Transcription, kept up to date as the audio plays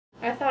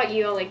thought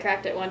you only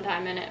cracked it one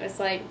time and it was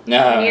like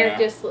No.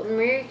 miraculously.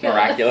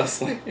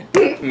 Miraculously.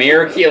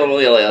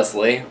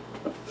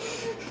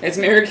 It's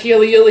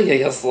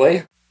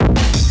miraculously.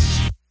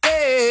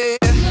 Hey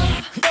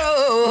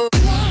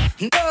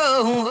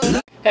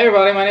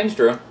everybody, my name's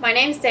Drew. My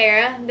name's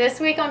Dara. This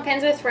week on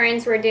Pens with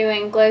Friends, we're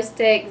doing glow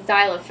stick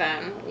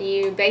xylophone.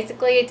 You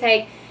basically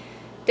take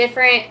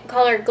different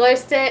colored glow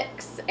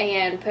sticks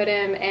and put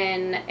them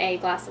in a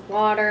glass of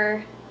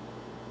water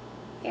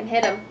and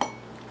hit them.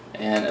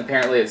 And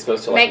apparently it's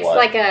supposed to Makes what?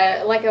 like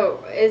a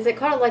is it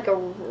called like a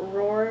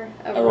roar?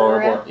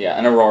 Aurora. Yeah,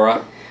 an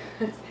aurora.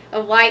 A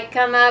light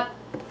come up.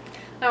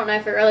 I don't know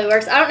if it really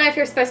works. I don't know if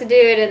you're supposed to do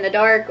it in the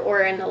dark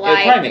or in the light.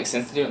 It probably makes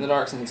sense to do it in the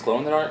dark since it's glow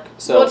in the dark.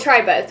 So we'll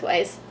try both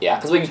ways. Yeah,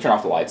 because we can turn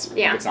off the lights.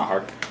 Yeah. It's not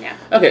hard. Yeah.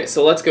 Okay,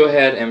 so let's go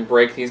ahead and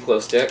break these glow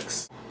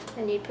sticks.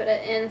 And you put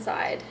it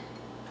inside.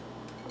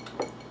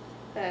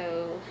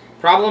 Oh.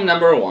 Problem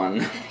number 1.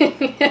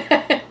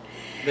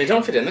 They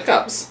don't fit in the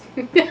cups.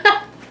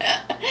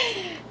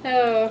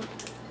 Oh,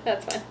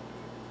 that's fine.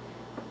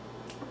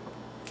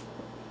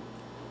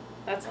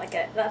 That's like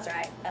it. That's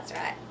right. That's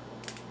right.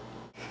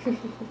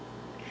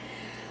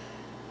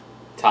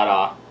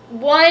 Ta-da.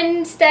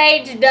 One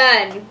stage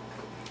done.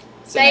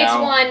 So Stage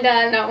now, 1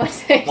 done, not one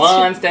stage.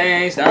 One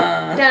stage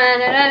done.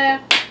 Da-na-na.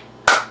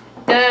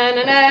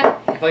 Da-na-na.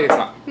 I feel like it's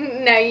not.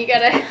 No, you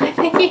gotta, I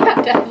think you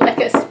have to have like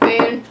a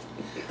spoon.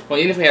 Well,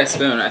 even if we had a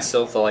spoon, I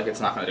still feel like it's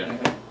not going to do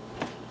anything.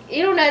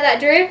 You don't know that,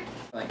 Drew?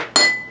 Like,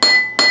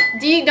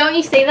 Don't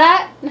you see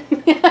that?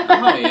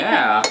 oh,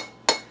 yeah.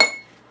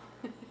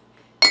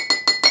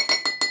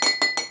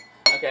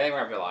 Okay, I think we're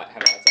having a lot.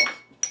 Have lights off.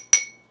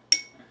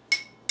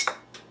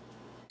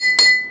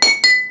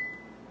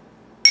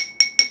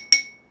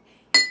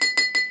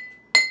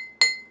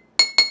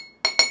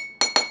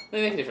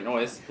 They make a different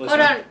noise. Listen.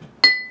 Hold on.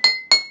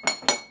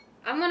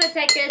 I'm gonna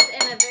take this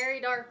in a very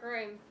dark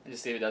room. And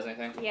just see if it does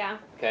anything. Yeah.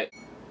 Okay.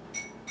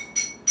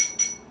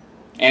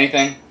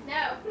 Anything?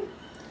 No.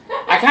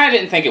 I kind of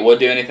didn't think it would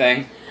do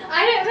anything.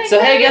 I didn't think So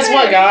that hey, guess either.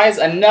 what, guys?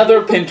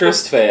 Another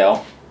Pinterest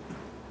fail.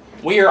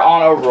 We are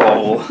on a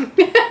roll.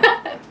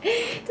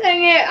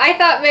 Dang it. I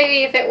thought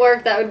maybe if it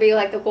worked, that would be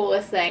like the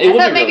coolest thing. It I would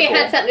thought be maybe really it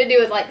had cool. something to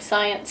do with like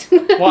science.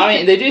 Well, I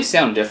mean, they do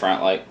sound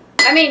different, like.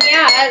 I mean,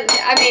 yeah.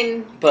 I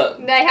mean,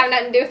 But they have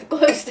nothing to do with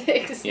glow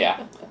sticks.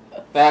 yeah,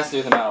 that has to do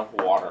with the amount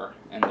of water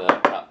in the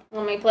cup.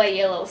 Let me play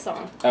you a little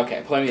song.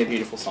 Okay, play me a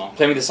beautiful song.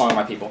 Play me the song of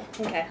my people.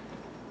 Okay.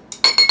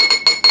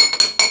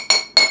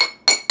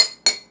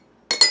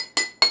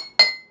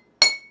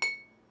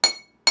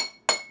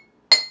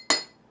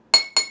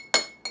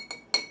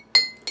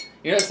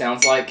 You know what it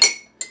sounds like?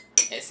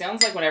 It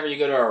sounds like whenever you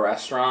go to a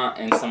restaurant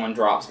and someone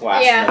drops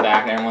glass in Yeah. the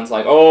back and everyone's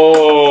like,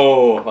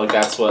 oh! Like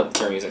that's what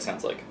their music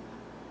sounds like.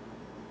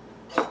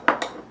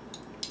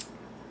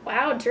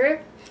 Wow, Drew.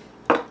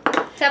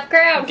 Tough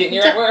crowd. Getting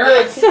you right where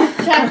it hurts.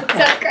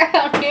 tough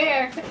crowd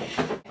here.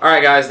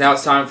 Alright guys, now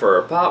it's time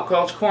for Pop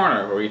Culture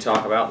Corner, where we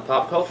talk about the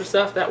pop culture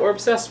stuff that we're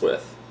obsessed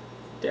with.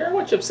 Darren,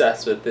 what you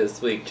obsessed with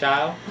this week,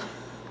 child?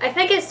 I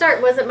think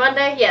was it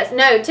Monday? Yes.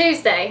 No,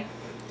 Tuesday.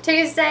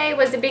 Tuesday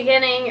was the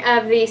beginning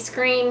of the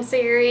Scream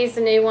series,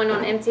 the new one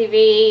on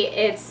MTV.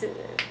 It's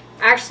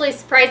actually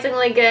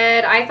surprisingly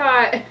good. I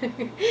thought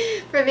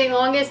for the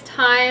longest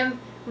time,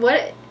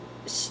 what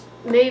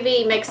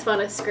movie makes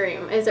fun of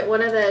Scream? Is it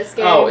one of the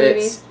scary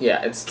movies?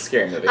 It's a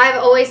scary movie. I've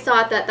always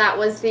thought that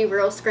was the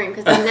real Scream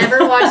because I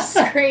never watched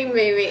Scream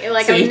movie.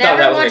 Like So you I've thought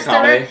never that was a watched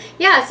comedy?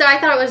 Yeah, so I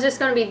thought it was just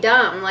going to be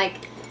dumb.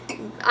 Like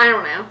I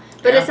don't know.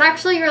 But Yeah. it's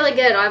actually really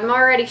good. I'm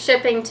already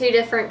shipping 2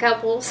 different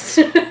couples.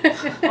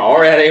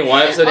 Already?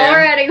 One episode in?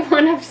 Already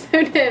 1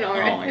 episode in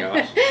already. Oh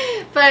my gosh.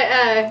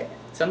 But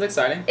Sounds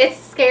exciting. it's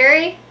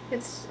scary.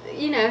 It's,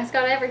 it's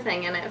got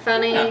everything in it.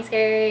 Funny, Yeah.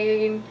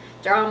 scary,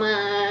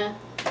 drama.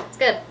 It's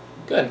good.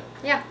 Good.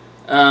 Yeah.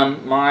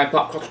 My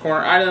Pop Culture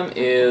Corner item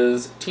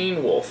is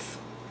Teen Wolf.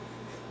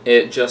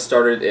 It just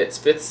started its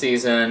 5th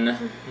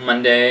season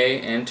Monday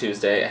and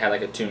Tuesday. It had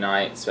like a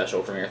 2-night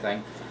special premiere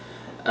thing.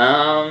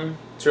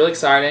 It's really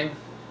exciting,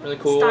 really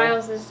cool.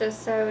 Styles is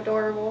just so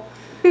adorable.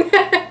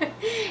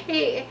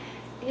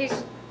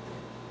 He's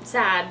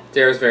sad.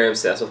 Dara's very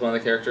obsessed with one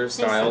of the characters,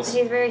 Styles.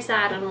 He's very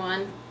sad in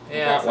one.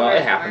 Yeah, Feel well, sorry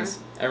it for happens.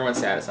 Everyone's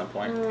sad at some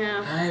point.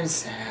 Yeah. I'm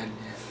sad.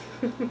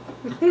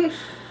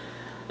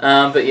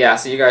 But yeah,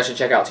 so you guys should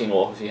check out Teen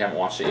Wolf if you haven't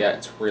watched it yet.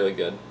 It's really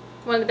good.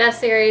 One of the best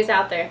series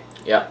out there.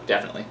 Yep,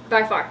 definitely.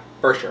 By far.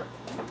 For sure.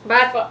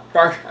 By far.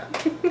 For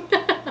sure.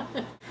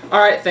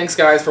 Alright, thanks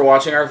guys for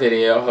watching our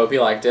video. Hope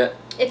you liked it.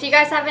 If you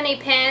guys have any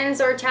pins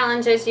or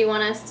challenges you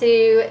want us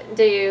to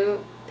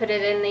do, put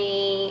it in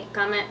the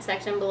comment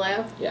section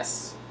below.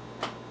 Yes.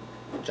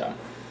 Good job.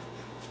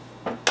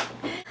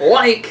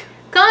 Like.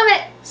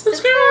 Comment.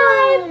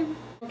 Subscribe.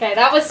 Okay,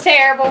 that was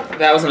terrible.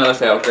 That was another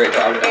fail. Great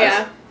job, guys.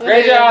 Yeah.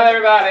 Great job,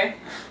 everybody.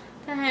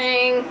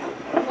 Dang.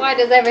 Why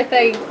does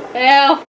everything fail?